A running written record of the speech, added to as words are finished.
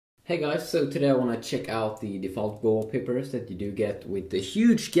Hey guys, so today I want to check out the default wallpapers that you do get with the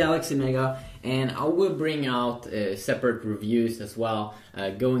huge Galaxy Mega, and I will bring out separate reviews as well,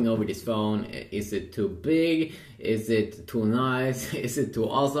 going over this phone. Is it too big? Is it too nice? Is it too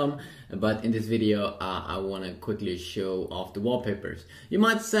awesome? But in this video I want to quickly show off the wallpapers. You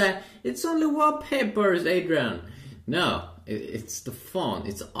might say, it's only wallpapers, Adrian. No, it's the phone,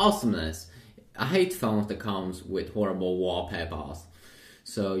 it's awesomeness. I hate phones that comes with horrible wallpapers.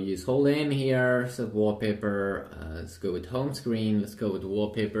 So you just hold in here, set wallpaper, let's go with home screen, let's go with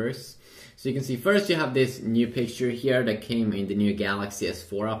wallpapers. So you can see first you have this new picture here that came in the new Galaxy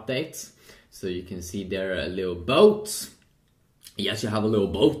S4 updates. So you can see there a little boat. Yes, you have a little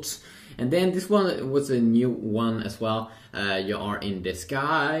boat. And then this one was a new one as well. You are in the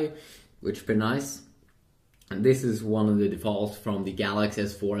sky, which is pretty nice. And this is one of the defaults from the Galaxy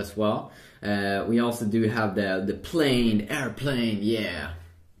S4 as well. We also do have the plane, airplane, yeah.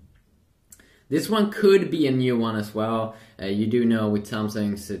 This one could be a new one as well. You do know with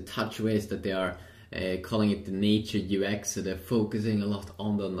Samsung's TouchWiz that they are calling it the nature UX, so they're focusing a lot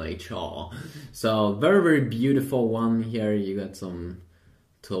on the nature. So very, very beautiful one here. You got some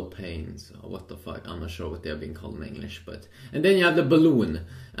panes, or what the fuck, I'm not sure what they're being called in English, but and then you have the balloon.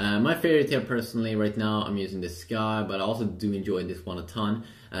 My favorite here personally right now, I'm using the sky, but I also do enjoy this one a ton.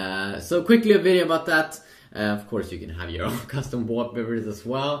 So quickly a video about that. Of course you can have your own custom wallpapers as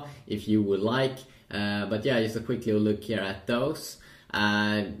well if you would like, but yeah, just a quick little look here at those.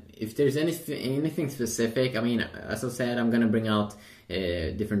 If there's anything specific, I mean, as I said, I'm gonna bring out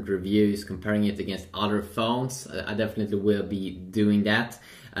different reviews comparing it against other phones. I definitely will be doing that.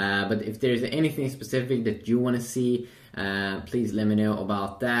 But if there's anything specific that you want to see, please let me know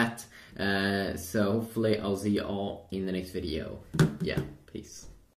about that. So hopefully I'll see you all in the next video. Yeah, peace.